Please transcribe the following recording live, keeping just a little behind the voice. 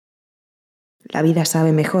La vida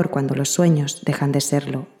sabe mejor cuando los sueños dejan de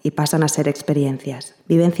serlo y pasan a ser experiencias,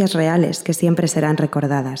 vivencias reales que siempre serán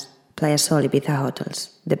recordadas. Playa Sol Ibiza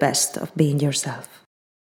Hotels, the best of being yourself.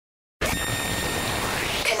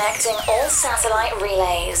 Connecting all satellite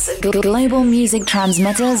relays. Global music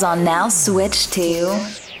transmitters are now switched to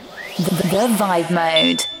the Vibe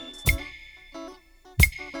Mode.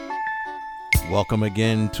 Welcome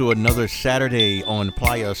again to another Saturday on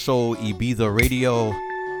Playa Sol Ibiza Radio.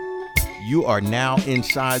 You are now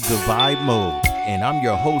inside the Vibe Mode, and I'm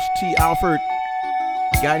your host, T. Alford,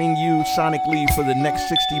 guiding you sonically for the next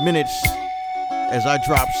 60 minutes as I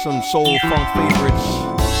drop some soul funk favorites,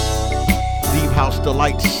 deep house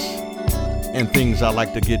delights, and things I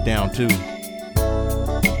like to get down to.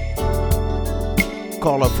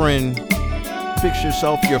 Call a friend, fix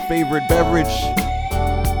yourself your favorite beverage,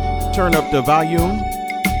 turn up the volume,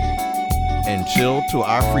 and chill to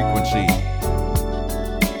our frequency.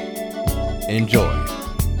 Enjoy.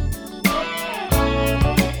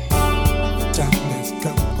 The time has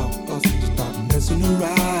come for us to start messing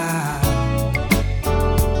around.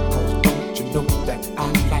 'Cause don't you know that I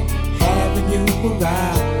like having you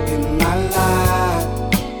around in my life?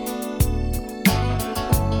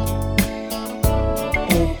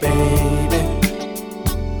 Oh baby,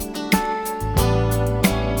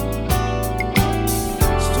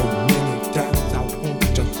 so many times I want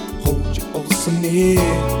to hold you oh so near.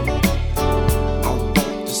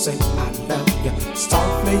 Say I love you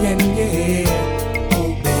softly in your ear,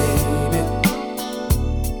 oh baby.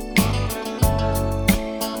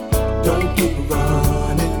 Don't keep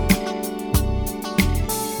running.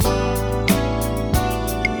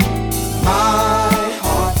 My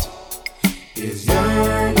heart is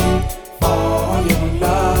yearning for your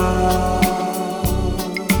love.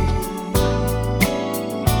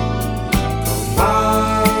 'Cause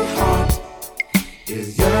my heart is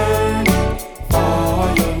yearning for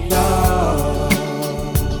your love.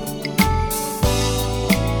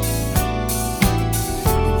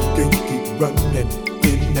 You can't keep running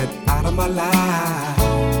in and out of my life.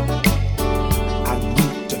 I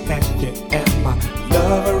need to have you as my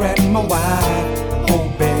lover and my wife, oh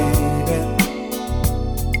baby.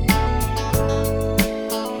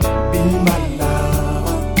 Be my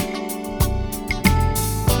lover.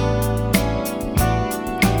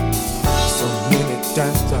 So many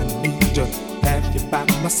times I need to have you by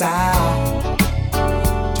my side,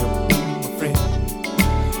 to be my friend,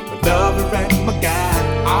 my lover and my guide.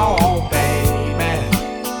 Oh baby,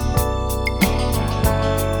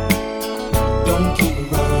 don't keep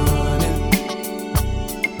running.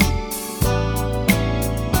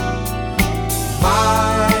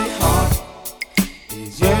 My heart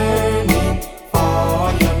is yearning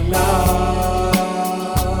for your love.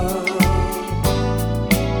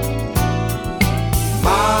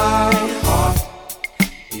 My heart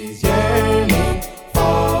is yearning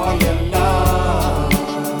for your love.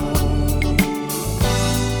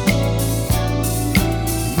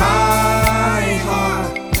 My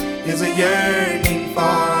heart is a yearning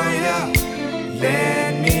for you.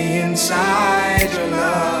 Let me inside your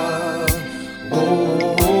love.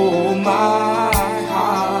 Oh, my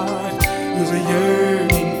heart is a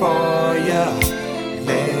yearning for you.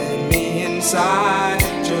 Let me inside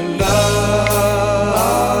your love.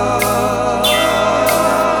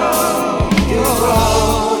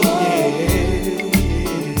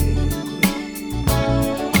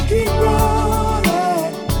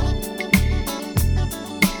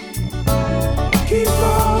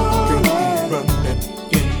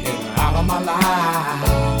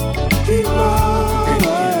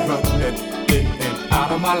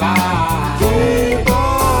 My life. Keep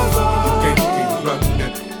on running. You can't keep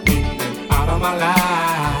running in and out of my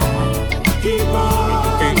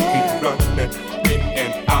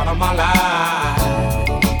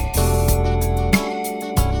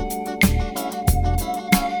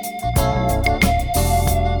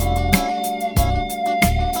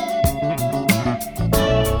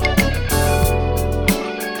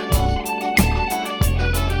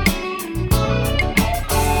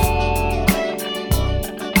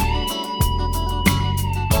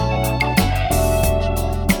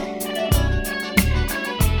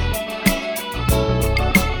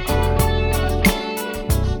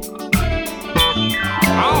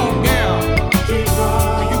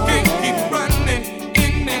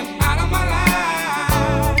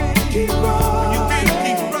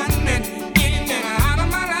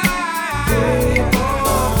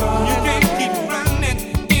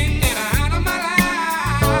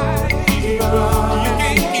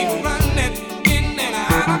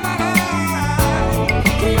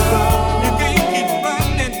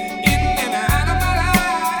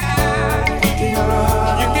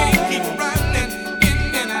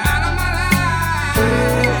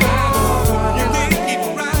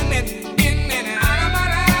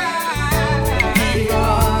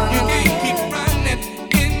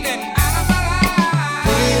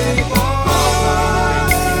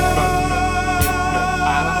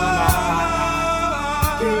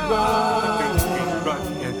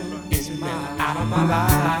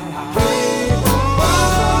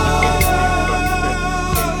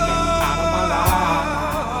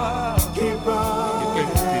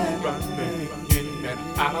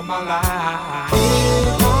my life.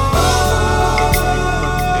 Out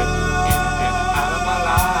of my life. Out of my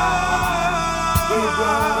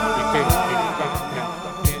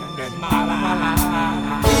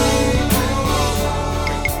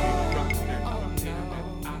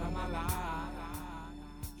life.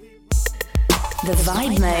 The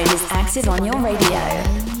Vibe Mode is active on your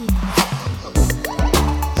radio.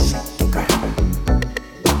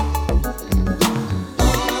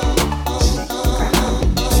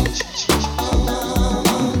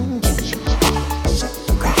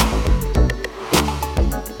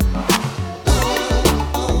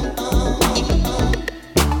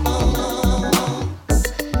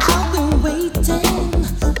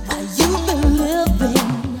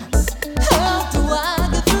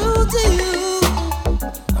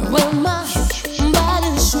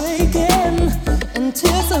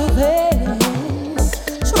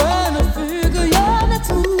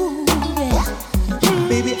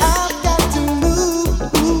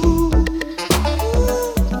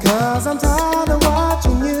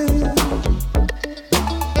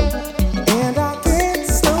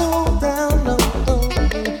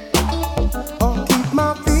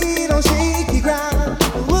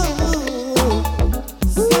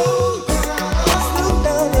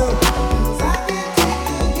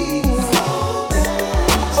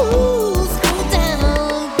 Ooh.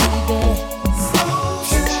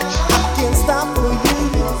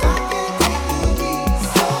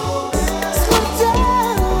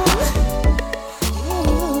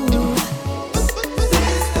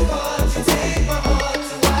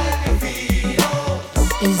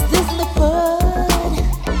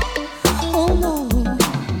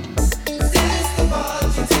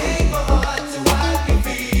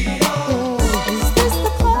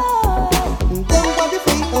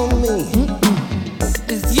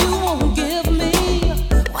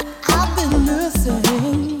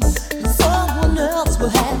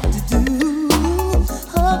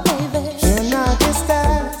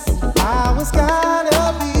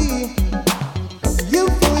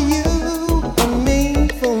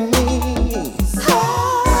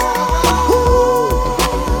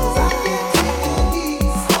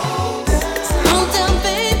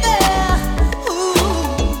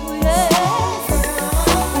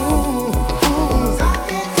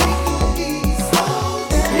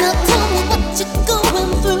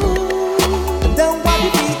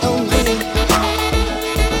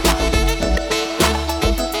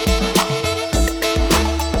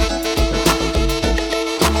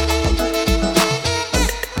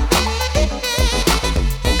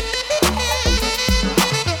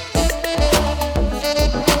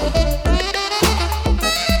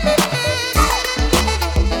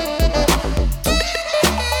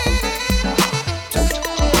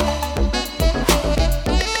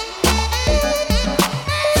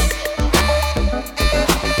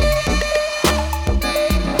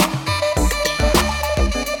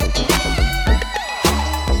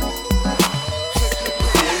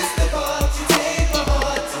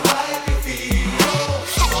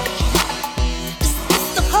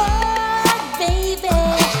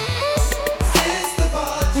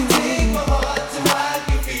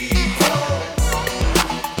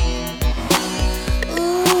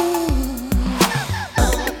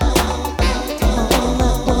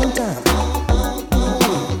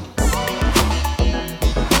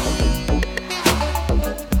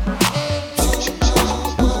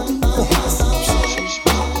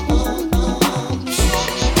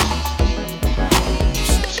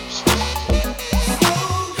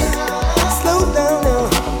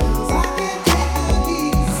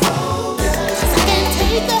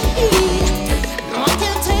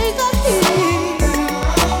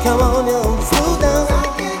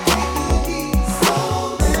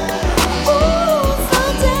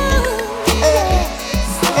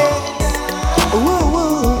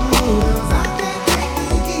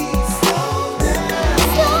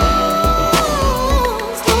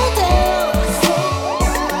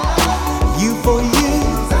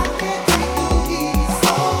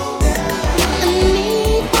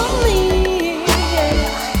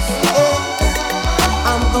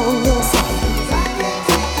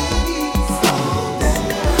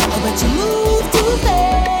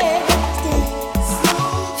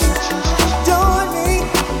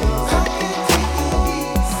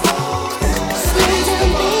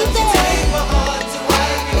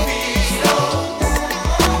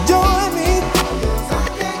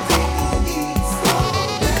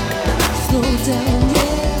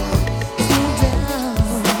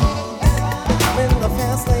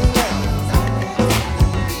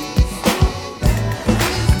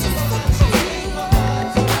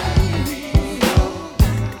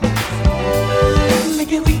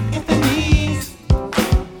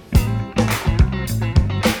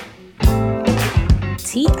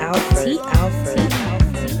 Alfred.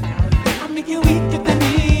 I make you weak at the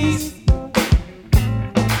knees.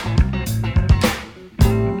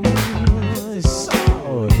 So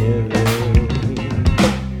heavy.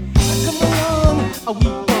 Come along, we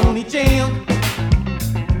only jam.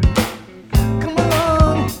 Come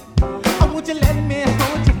along, won't you let me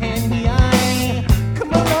hold your hand? Yeah.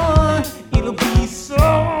 Come along, it'll be so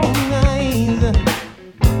nice.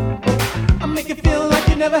 I make you feel like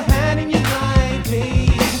you never had in your life, babe.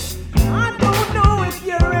 I don't know if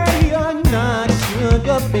you're ready or not,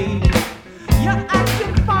 sugar baby. You're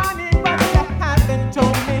acting funny, but you haven't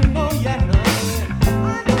told me no yet.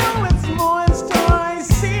 I know it's more in store, I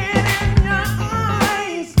see it in your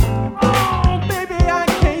eyes. Oh, baby, I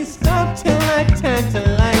can't stop till I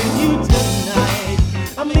tantalize you tonight.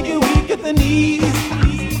 I make you weak at the knees,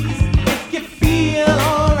 make you feel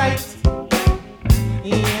alright.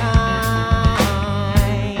 Yeah,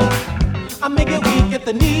 I make it weak at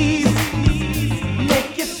the knees,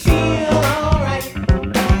 make you feel alright.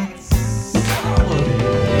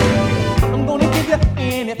 I'm gonna give you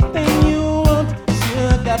anything you want,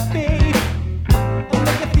 sugar babe. I'll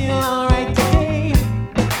make you feel alright today.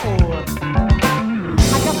 Oh,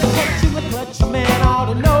 I got to catch you with clutch, man, ought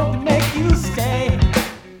to know to make you stay.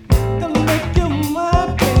 Gonna make you my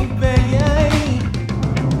baby, yeah.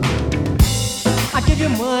 I give you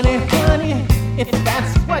money, honey, if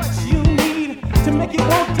that's what you need to make you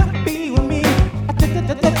want to be with me.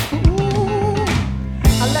 Ooh,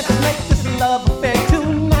 let's make this love affair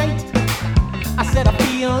tonight. I said I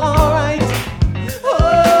feel alright.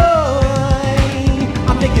 Oh, I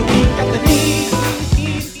make you weak at the knees.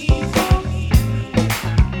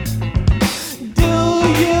 Do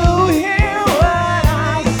you hear what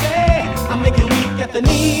I say? I make you weak at the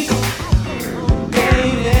knees,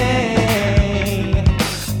 baby.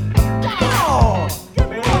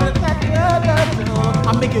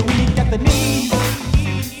 I make it weak at the knees.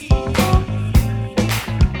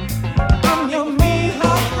 I'm your main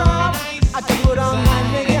hot rod. I do it all night,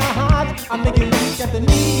 make it hot. I make it weak at the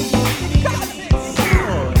knees. 'Cause it's so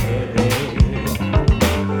heavy.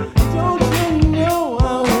 Don't you know I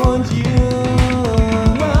want you?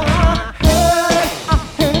 I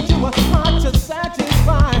heard you were hard to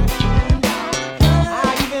satisfy.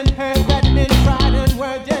 I even heard that men tried and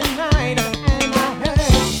were denied. And I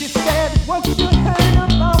heard she said what you heard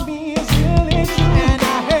about me is really true. And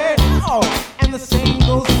I heard, oh, and the same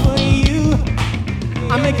goes for you.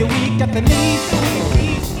 I make it weak at the knees.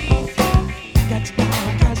 Got to go,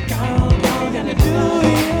 gotta do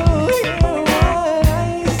you hear what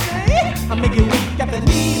I say? I make it weak at the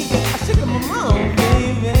knees. I shook my mom,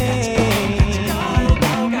 baby.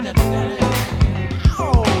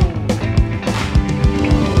 Oh.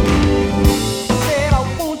 Said I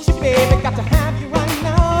want you, baby, got to have you right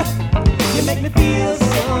now. You make me feel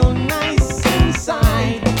so nice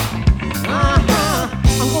inside.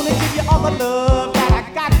 I'm gonna give you all the love that I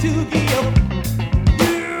got to give.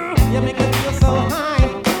 You make me feel so high.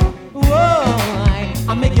 Whoa,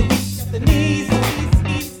 I make you weak at the knees.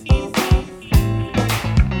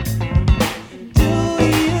 Do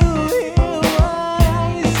you hear what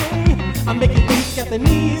I say? I make you weak at the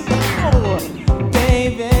knees. Oh,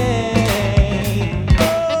 baby.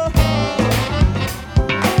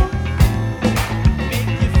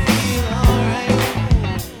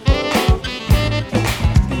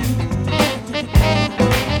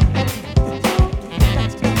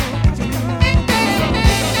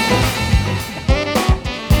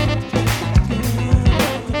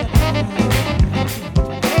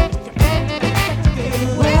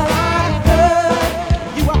 Well, I heard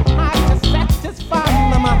you were hard to satisfy,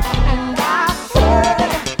 mama, and I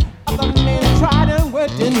heard other men tried and were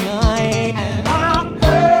denied, and I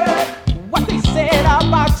heard what they said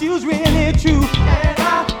about you's really true, and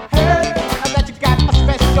I heard that you got a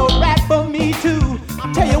special rap for me too.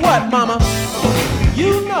 I'll tell you what, mama,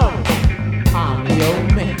 you know I'm your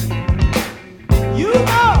man. You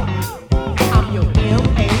know I'm your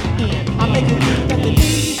M.A.N. I make you weak at the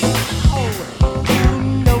knees. Oh, you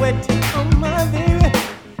know it, oh my baby.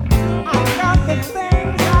 I got the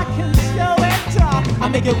things I can show it. I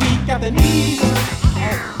make you weak at the knees.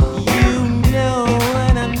 Oh, you know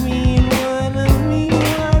what I mean, what I mean,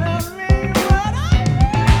 what I mean, what I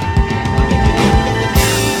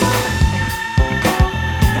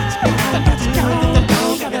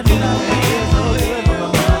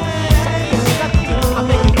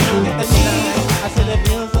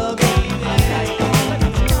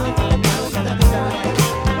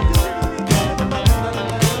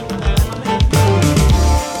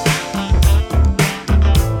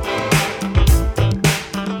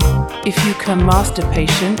If you can master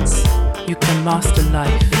patience, you can master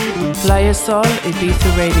life. Playa Sol Ibiza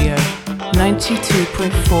Radio,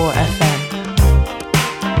 92.4 FM.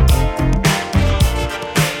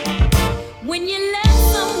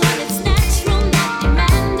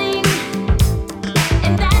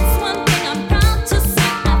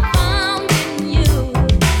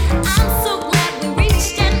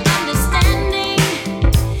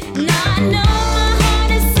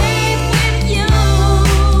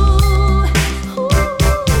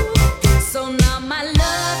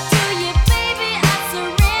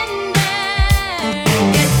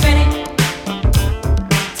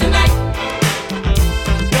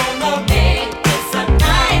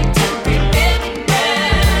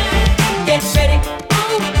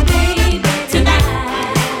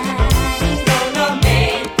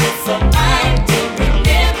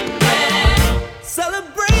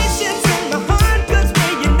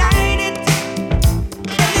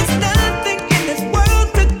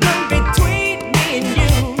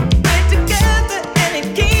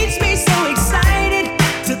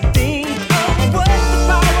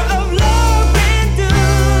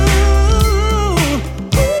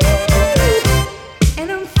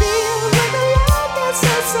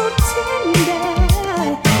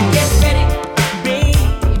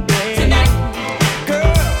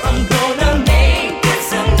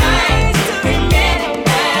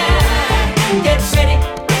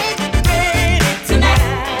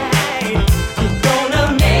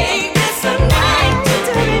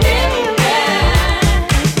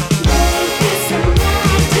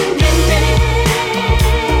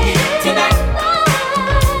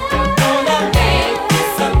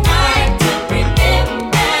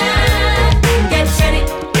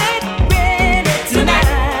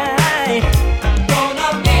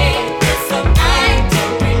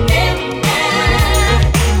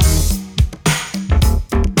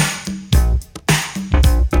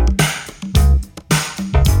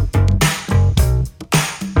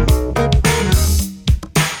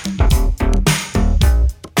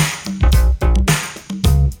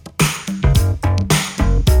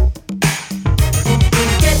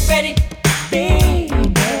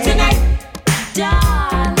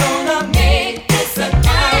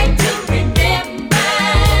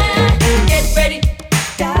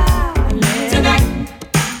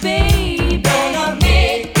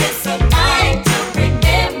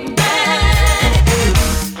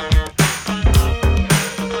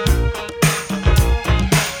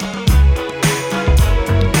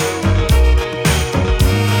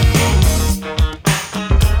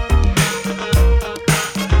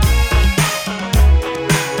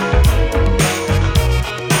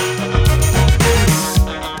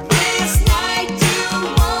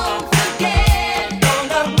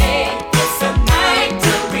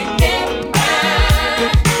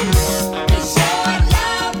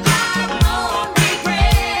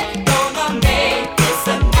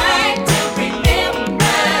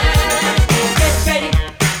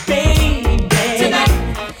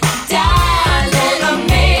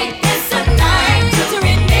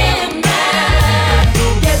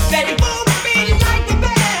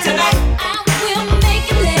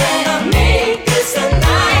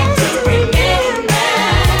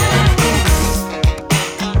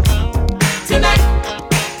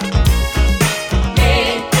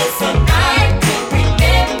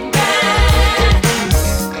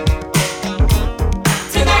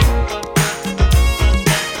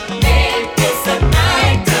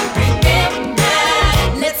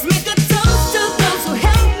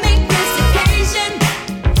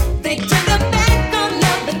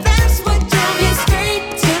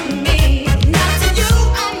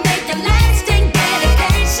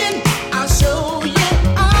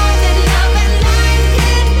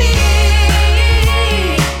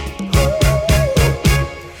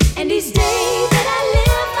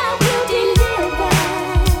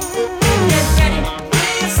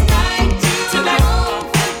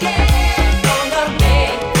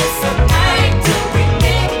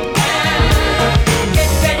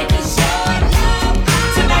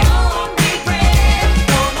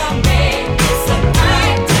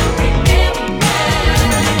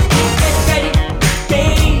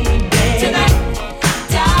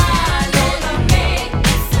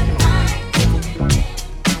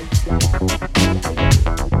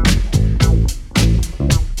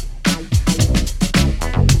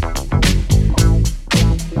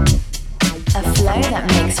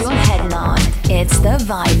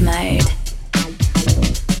 Vibe Mode.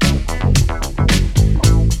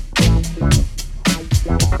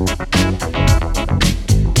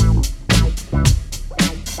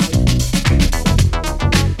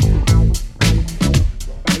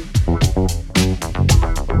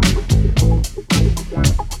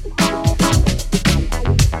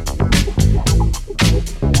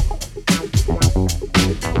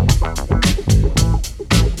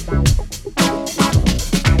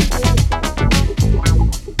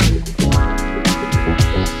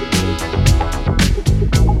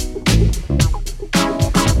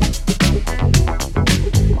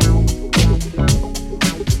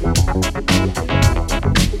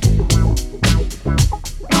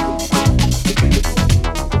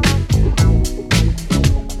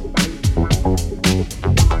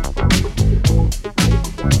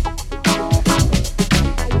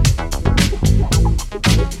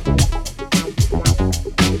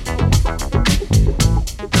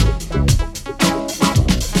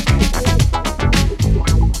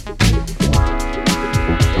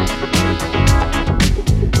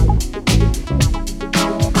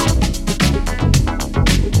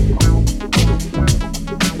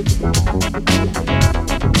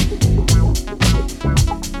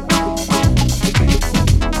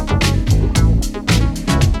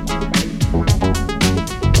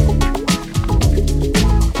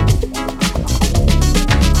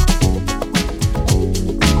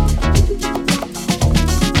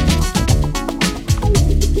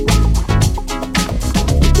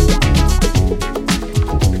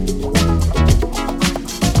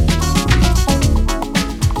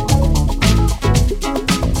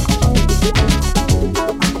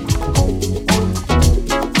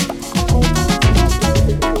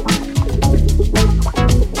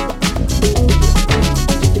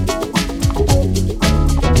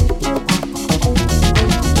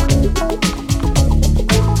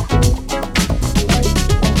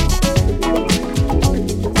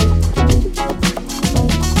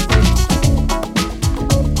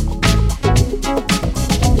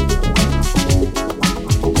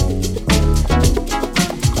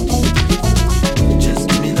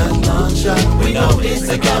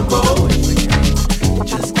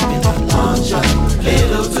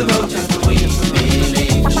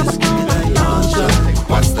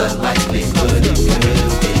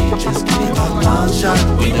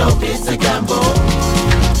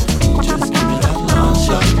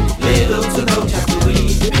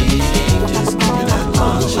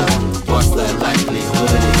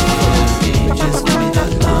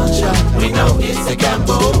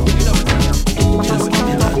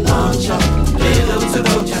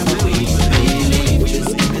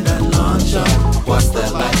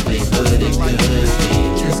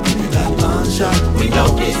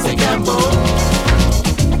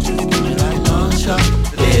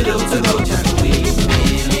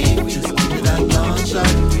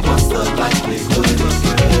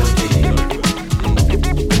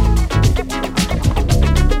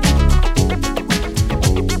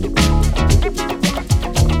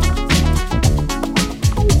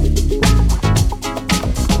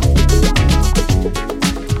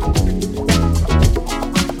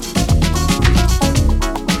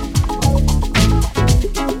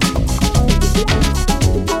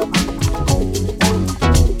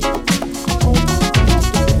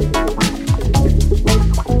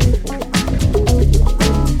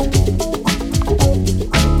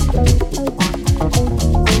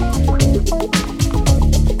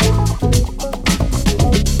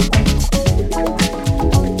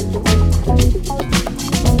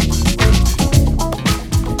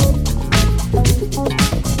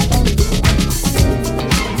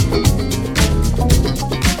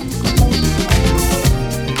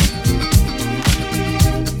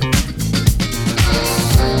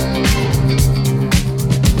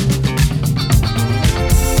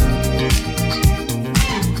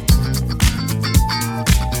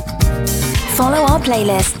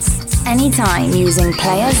 playlists anytime using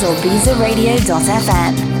players or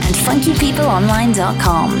BizaRadio.fm and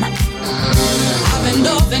funkypeopleonline.com. I've been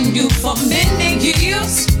loving you for many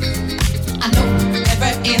years. I know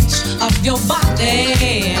every inch of your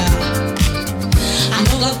body. I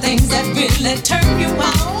know the things that really turn you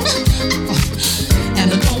on,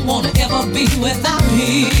 and I don't want to ever be without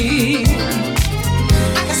me.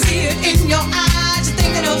 I can see it in your eyes, you're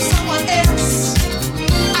thinking of someone else.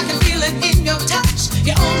 I can feel it in your touch,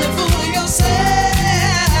 you're only fooling yourself.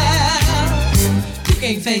 You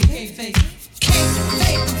can't fake it. Can't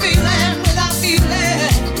fake the feeling without feeling.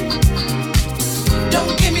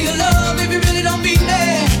 Don't give me your love if you really don't mean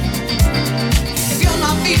it. If you're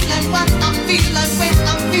not feeling what I'm feeling when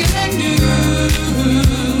I'm feeling you,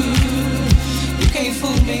 you can't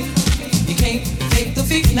fool me. You can't fake the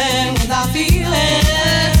feeling without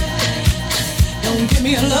feeling. Don't give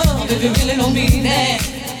me your love if you really don't mean it.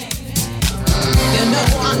 You know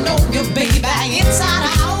I know you, baby, inside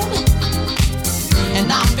out. And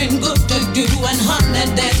I've been good to you, and honey,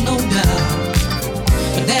 there's no doubt.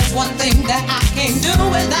 But there's one thing that I can't do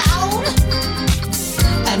without,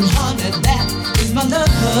 and honey, that is my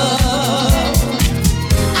love.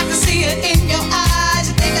 I can see it in your eyes,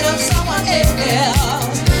 you're thinking of someone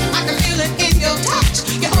else. I can feel it in your touch,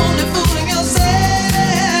 you're only fooling yourself.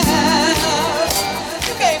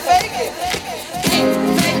 You can't fake it. Can't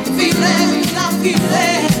fake the feeling without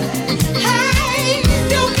feeling. Hey,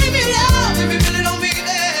 don't give me love if you really don't mean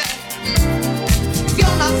it. If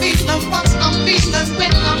you're not feeling what I'm feeling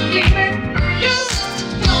when I'm feeling you,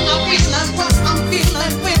 you're not feeling what I'm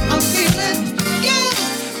feeling when I'm feeling you.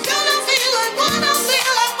 You're not feeling what I'm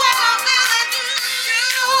feeling when I'm feeling you.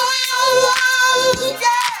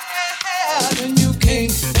 Yeah, and you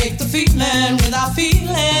can't fake the feeling without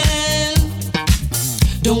feeling.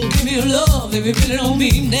 Don't give me your love if you really don't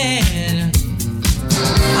mean it.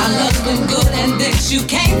 Our love's been good and this you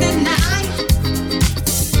can't deny.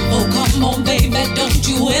 Oh, come on, baby, don't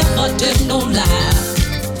you ever tell no lie.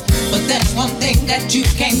 But there's one thing that you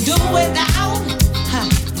can't do without,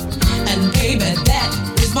 and baby, that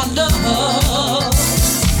is my love.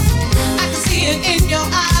 I can see it in your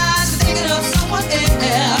eyes, you're thinking of someone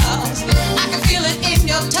else. I can feel it in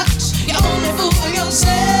your touch, you're only fooling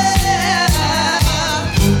yourself.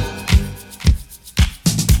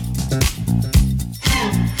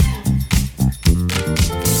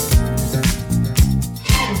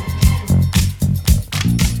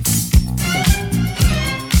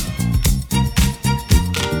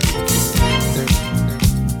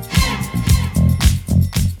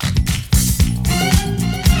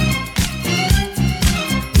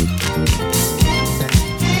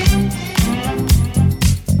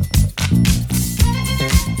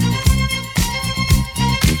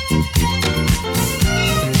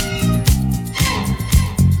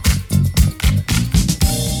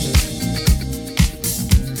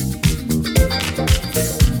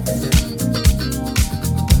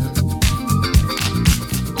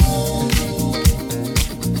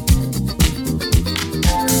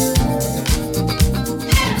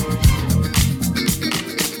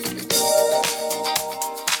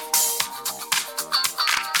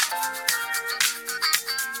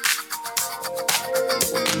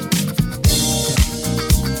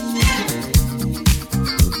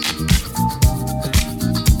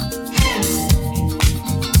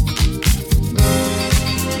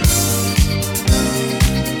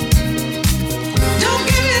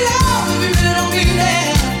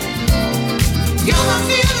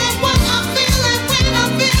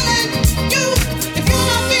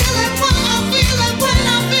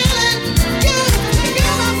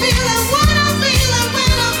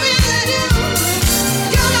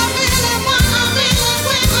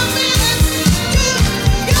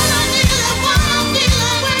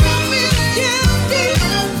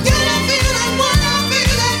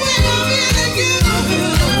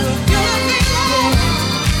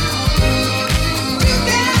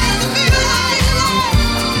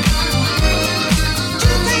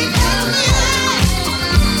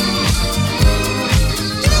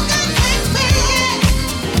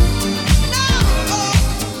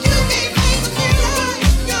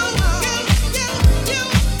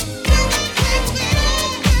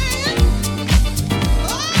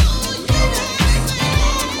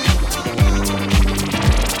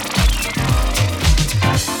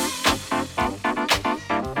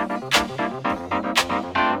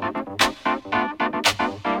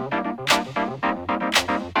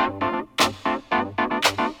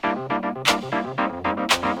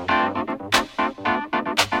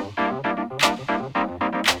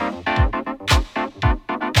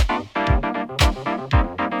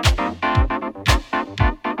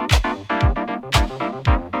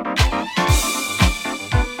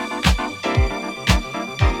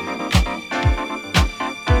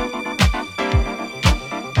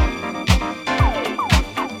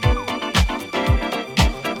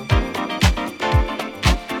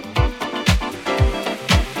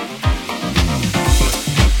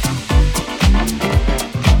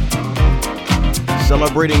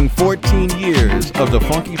 celebrating 14 years of the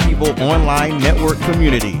Funky People Online Network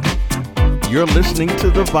community. You're listening to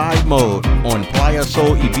The Vibe Mode on Playa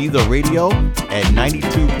Soul Ibiza Radio at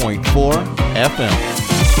 92.4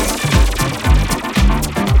 FM.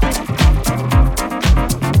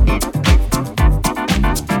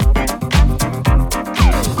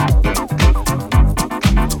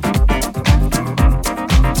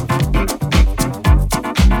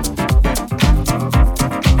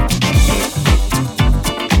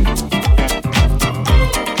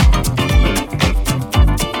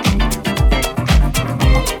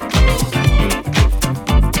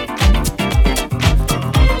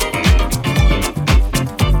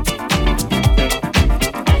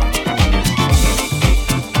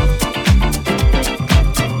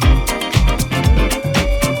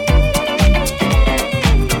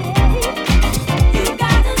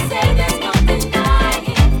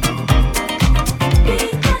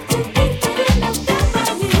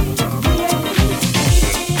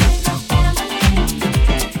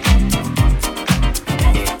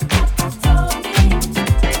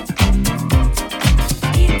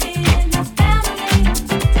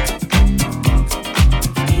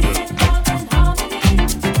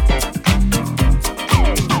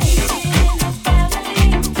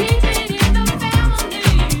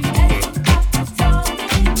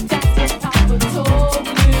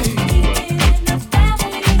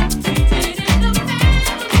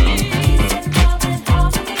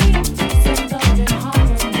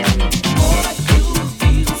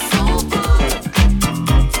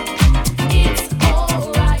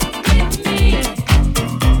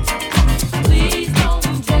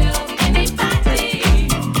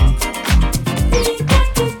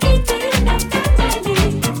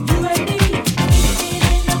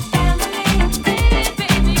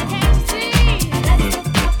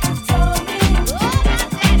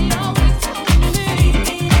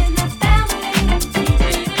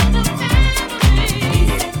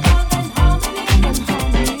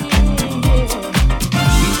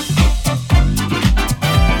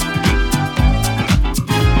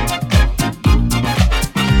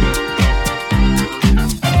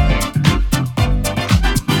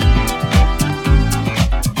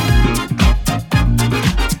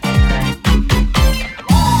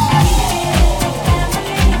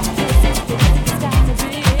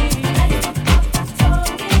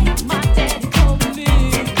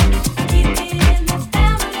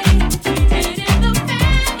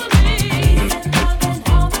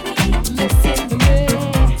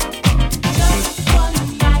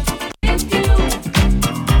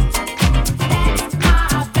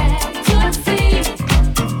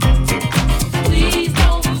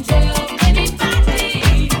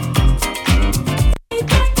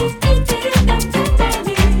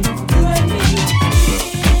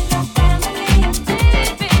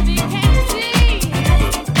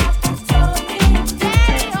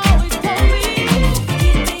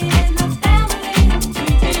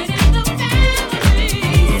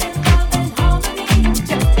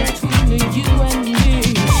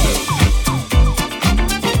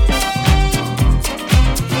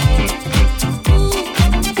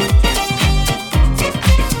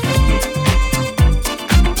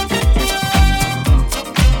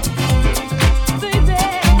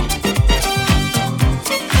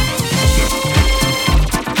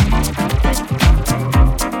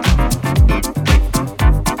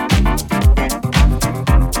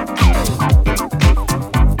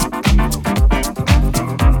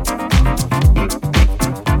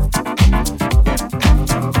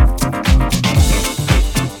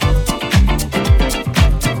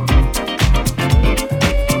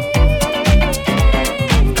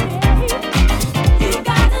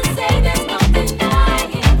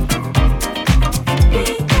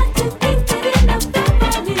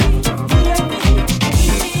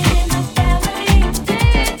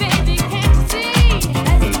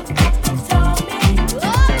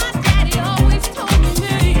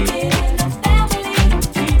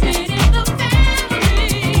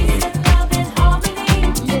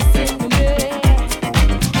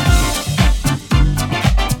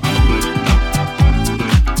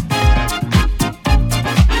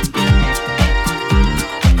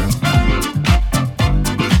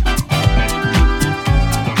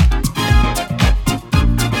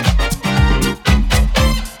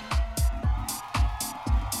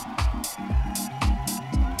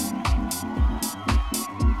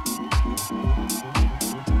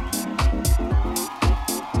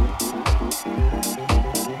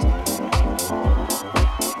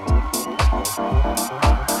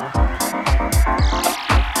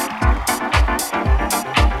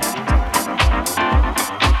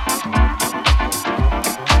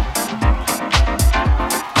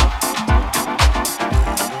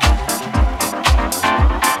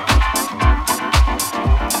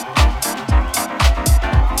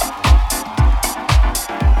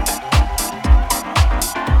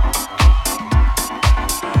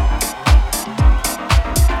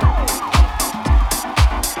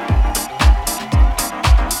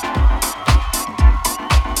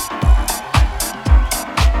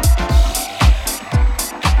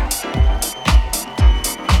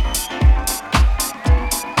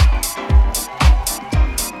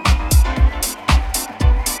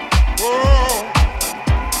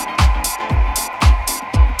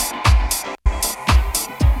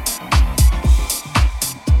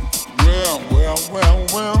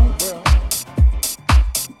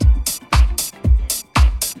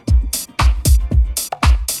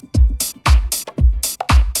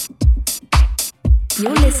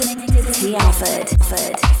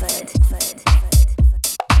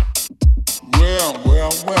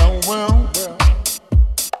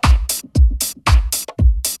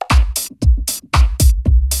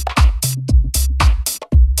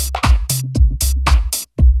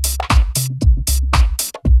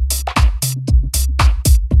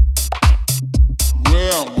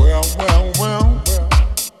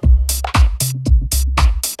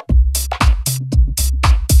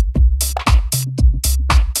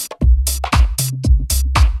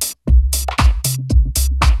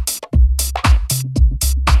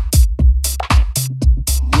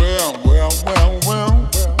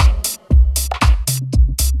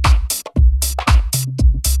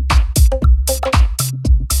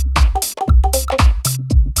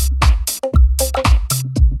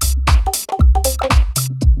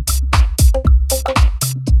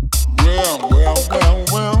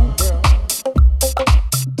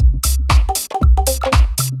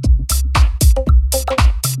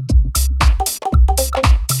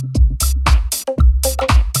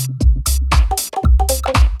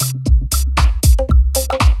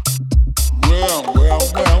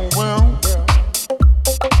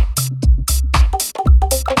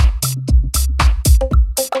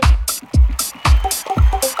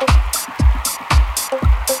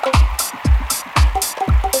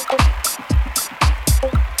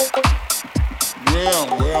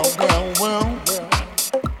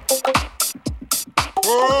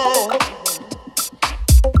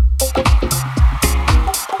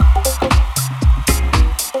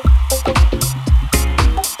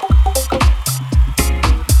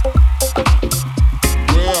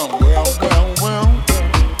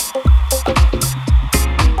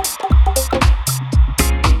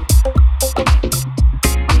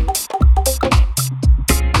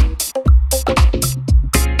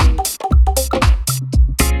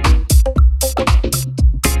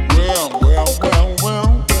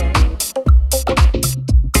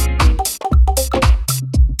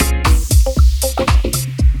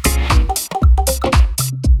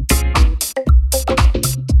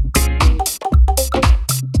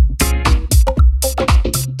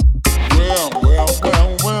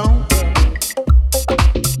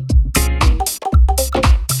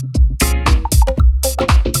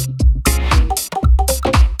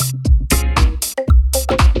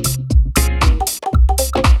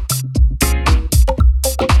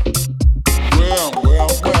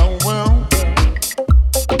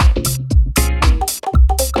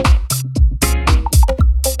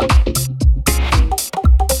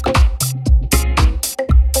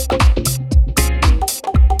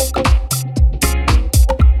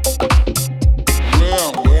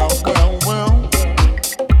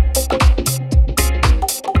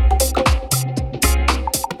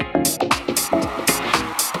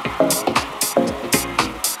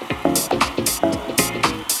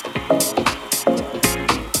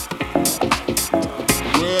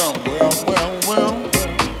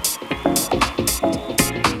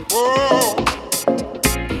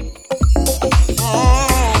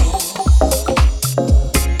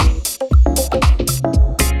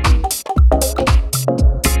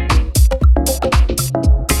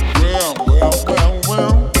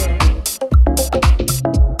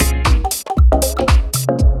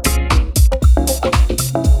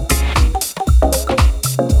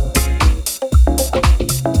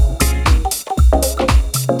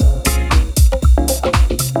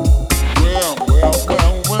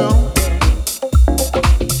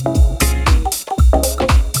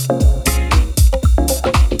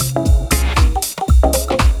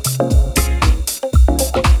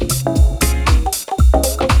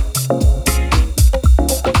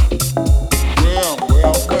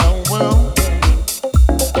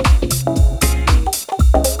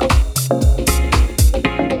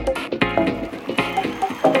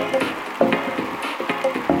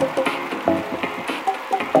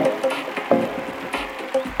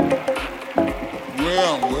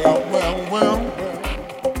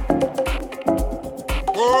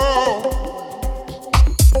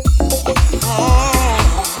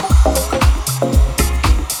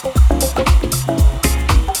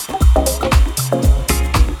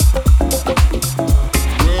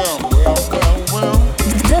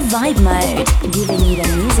 Vibe Mode, giving you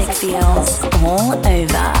the music feels all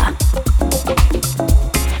over.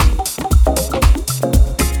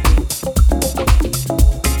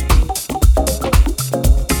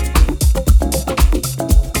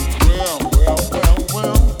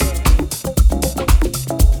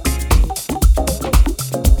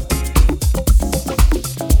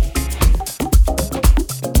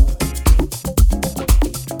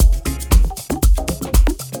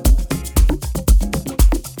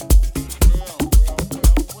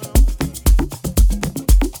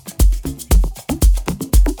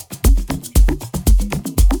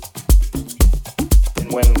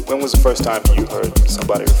 When was the first time you heard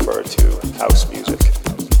somebody refer to house music?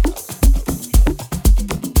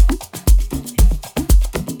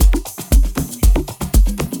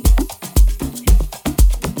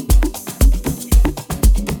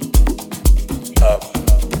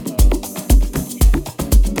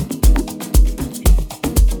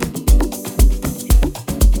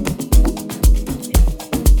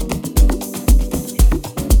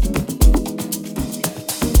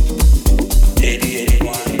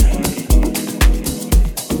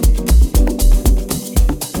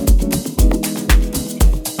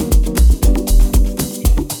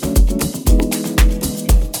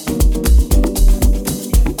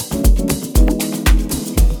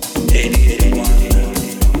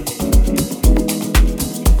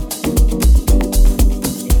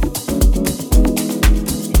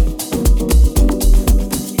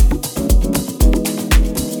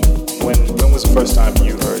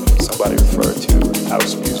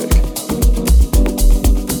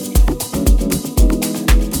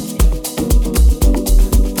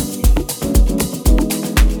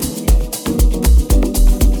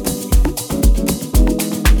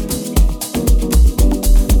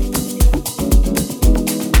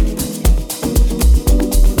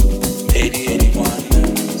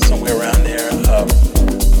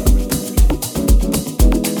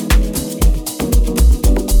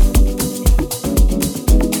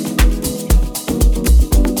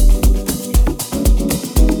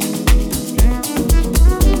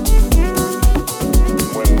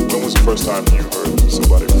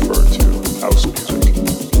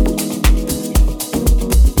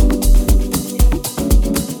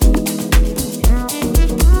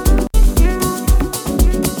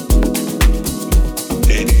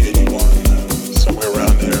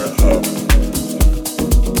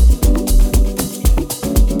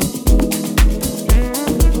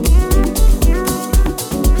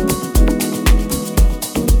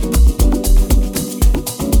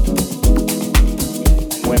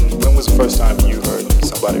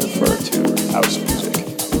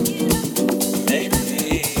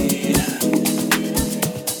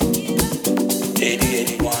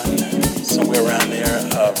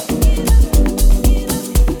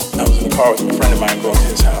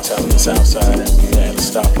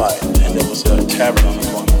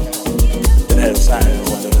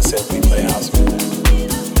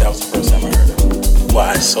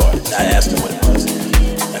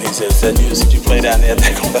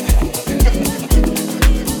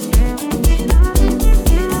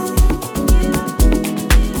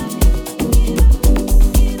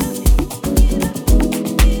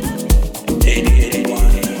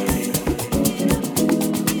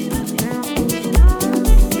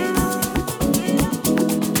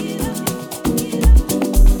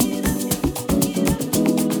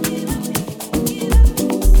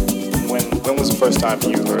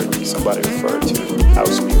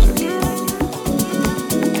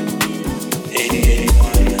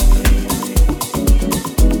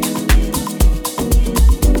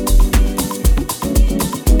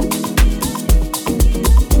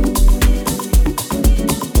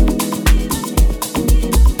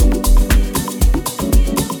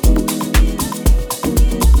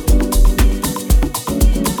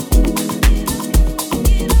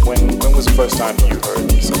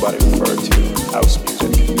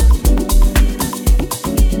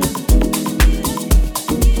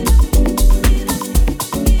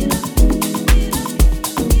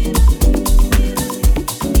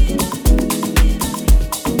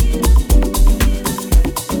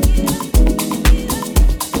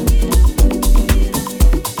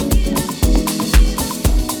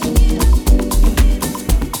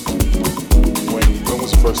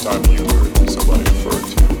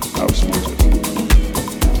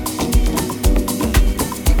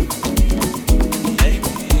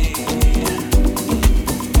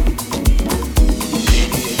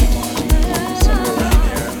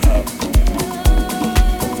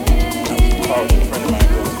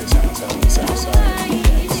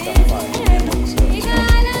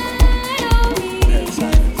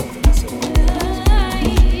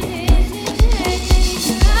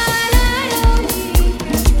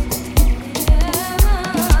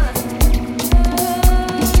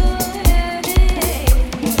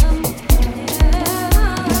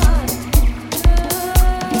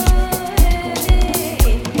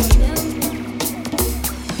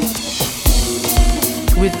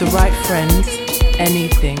 With the right friends,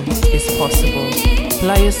 anything is possible.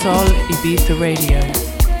 Playa Sol Ibiza Radio,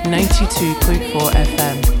 92.4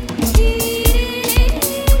 FM.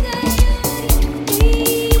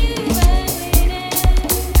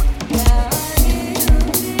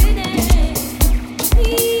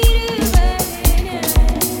 Yeah.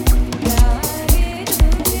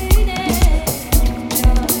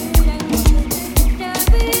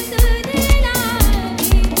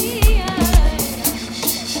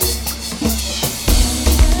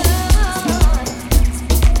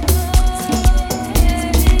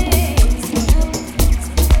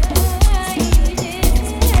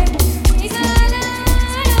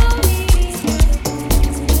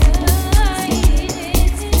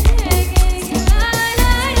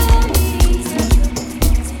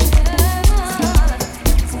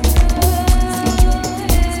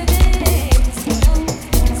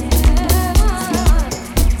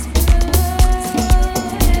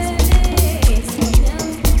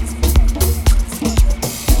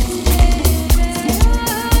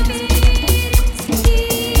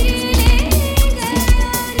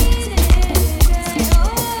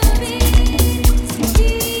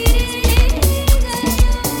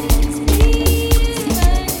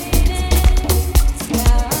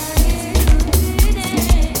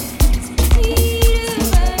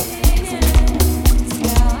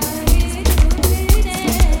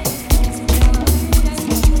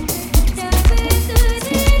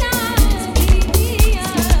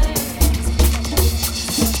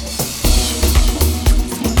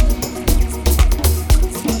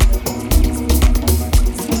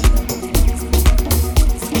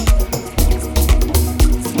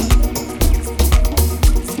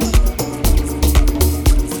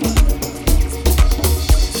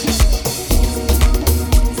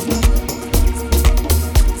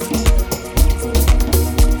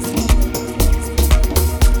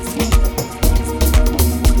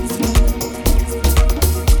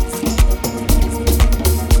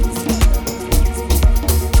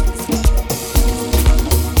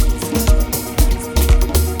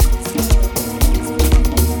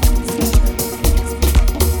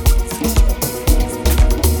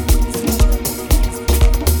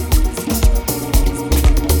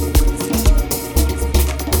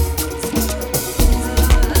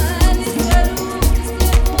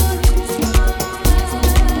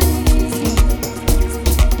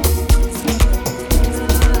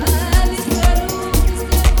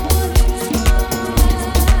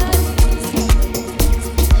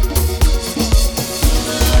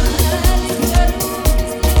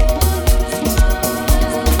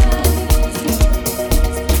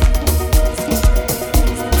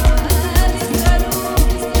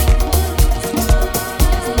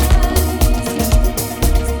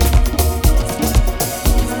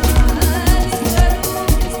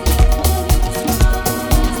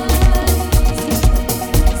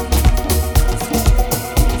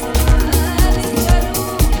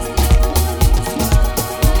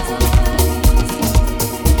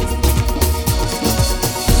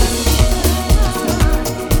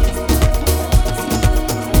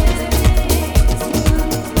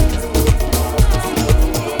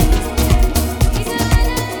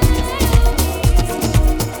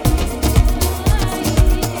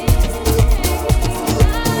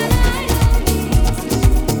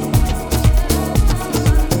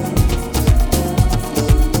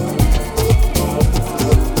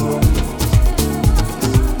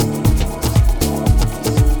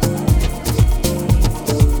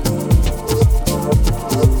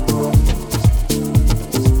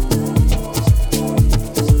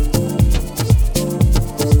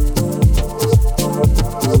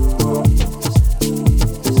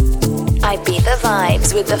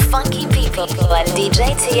 vibes with the funky people and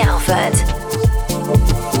DJ T. Alford.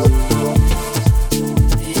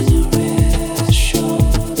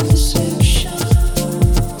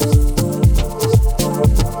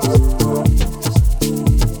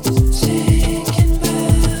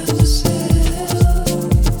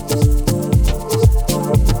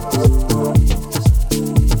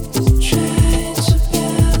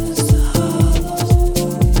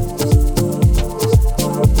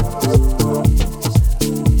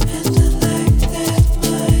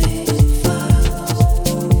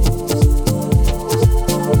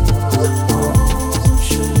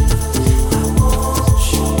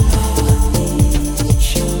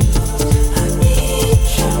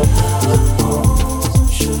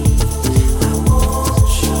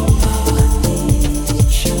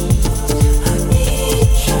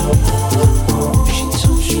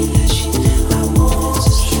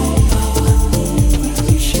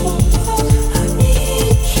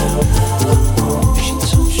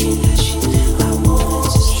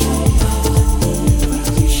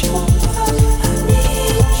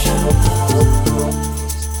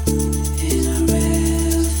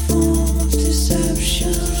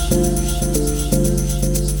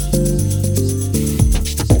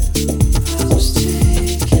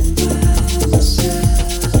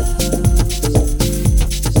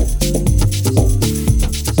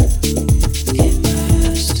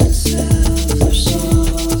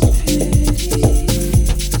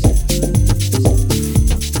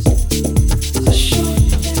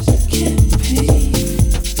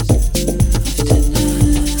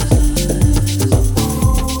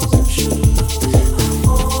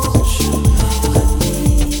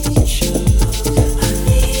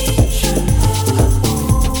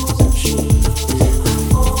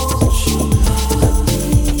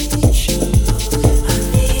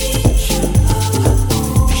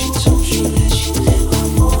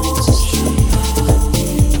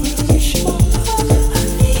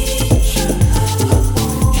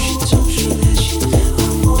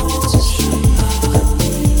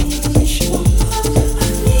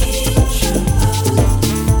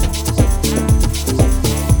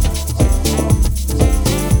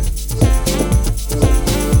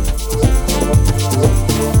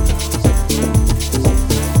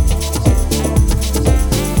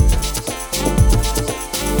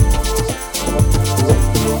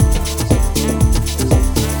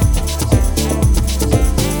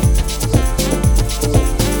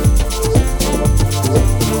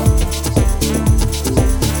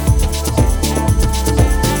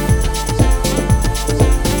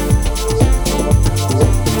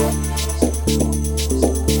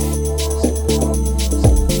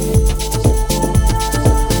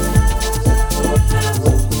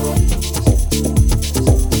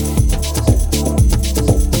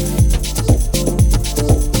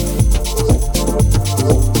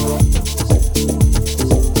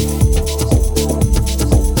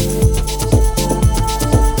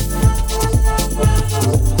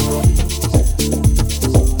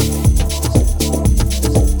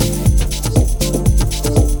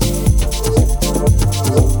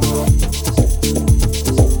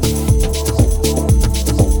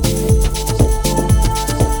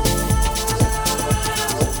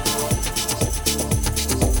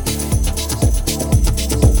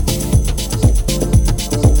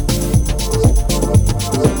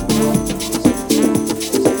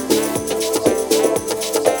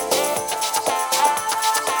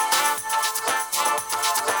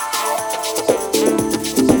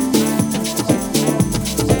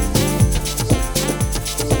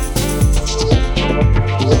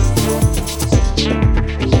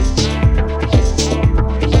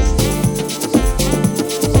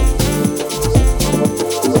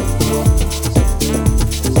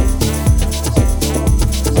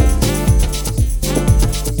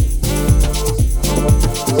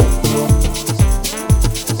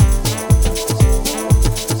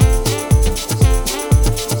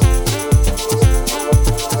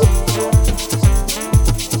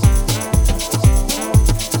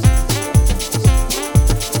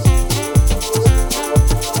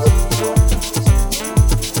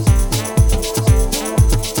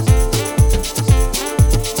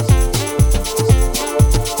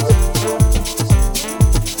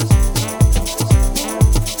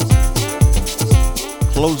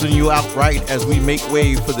 closing you out right as we make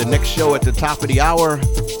way for the next show at the top of the hour.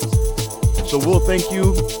 So we'll thank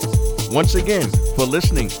you once again for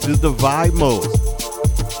listening to The Vibe Mode.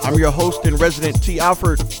 I'm your host and resident T.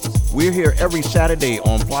 Alford. We're here every Saturday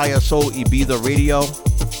on Playa Soul Ibiza Radio.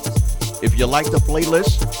 If you like the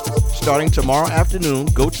playlist, Starting tomorrow afternoon,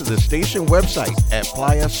 go to the station website at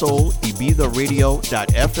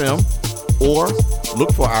playasoulibizaradio.fm or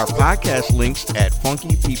look for our podcast links at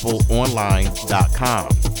funkypeopleonline.com.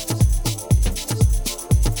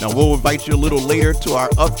 Now, we'll invite you a little later to our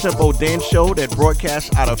up-tempo dance show that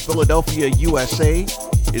broadcasts out of Philadelphia, USA.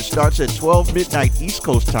 It starts at 12 midnight East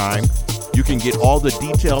Coast time. You can get all the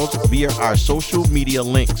details via our social media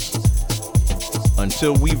links.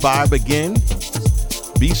 Until we vibe again,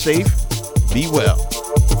 be safe, be well.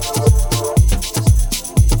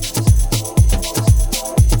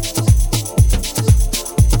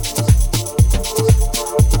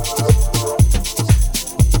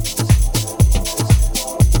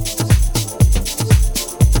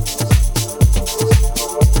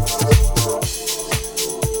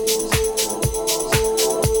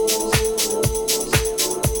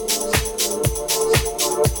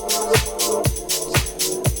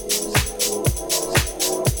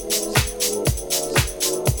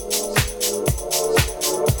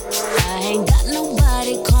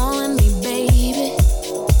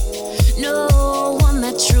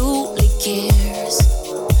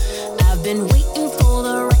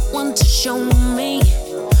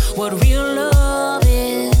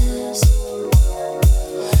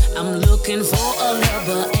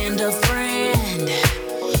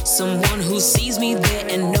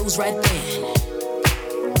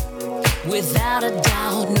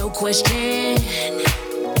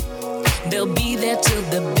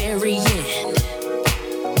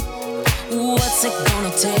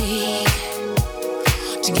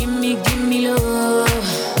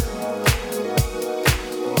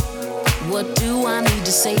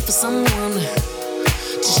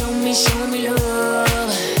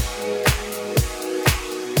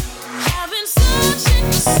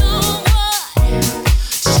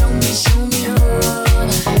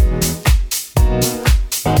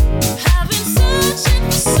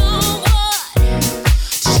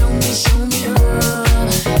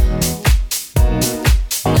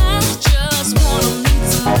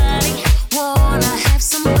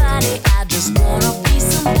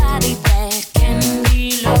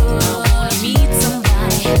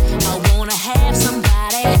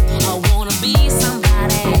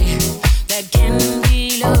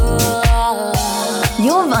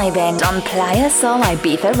 On Playa Soul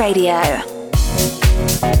Ibiza Radio.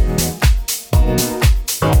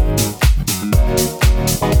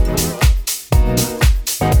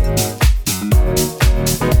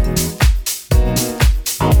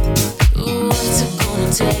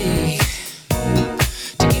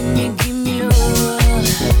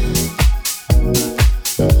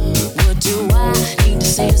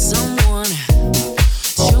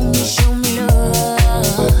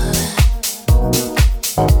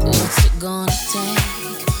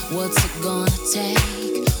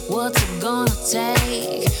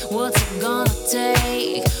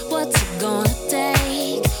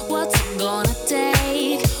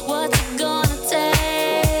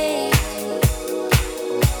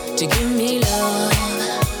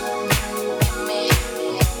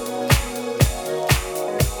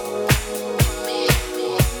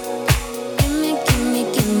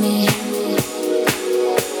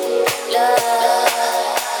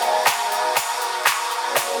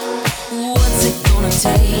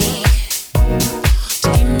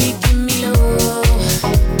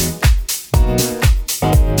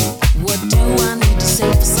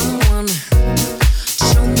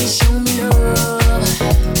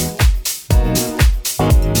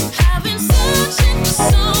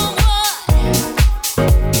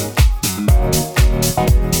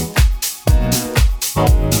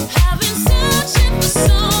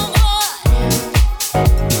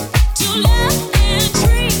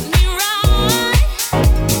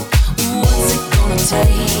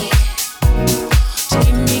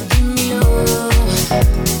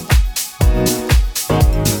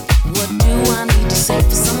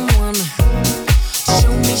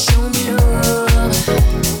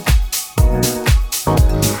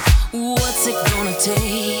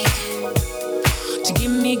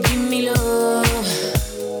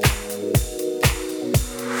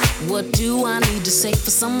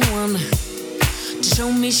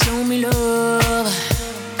 Show me love.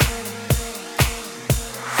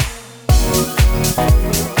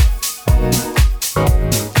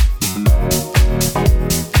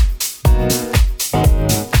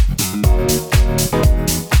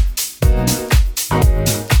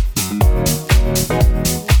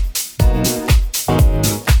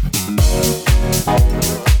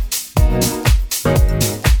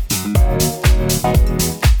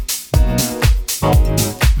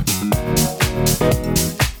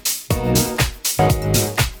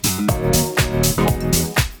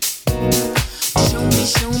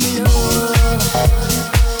 show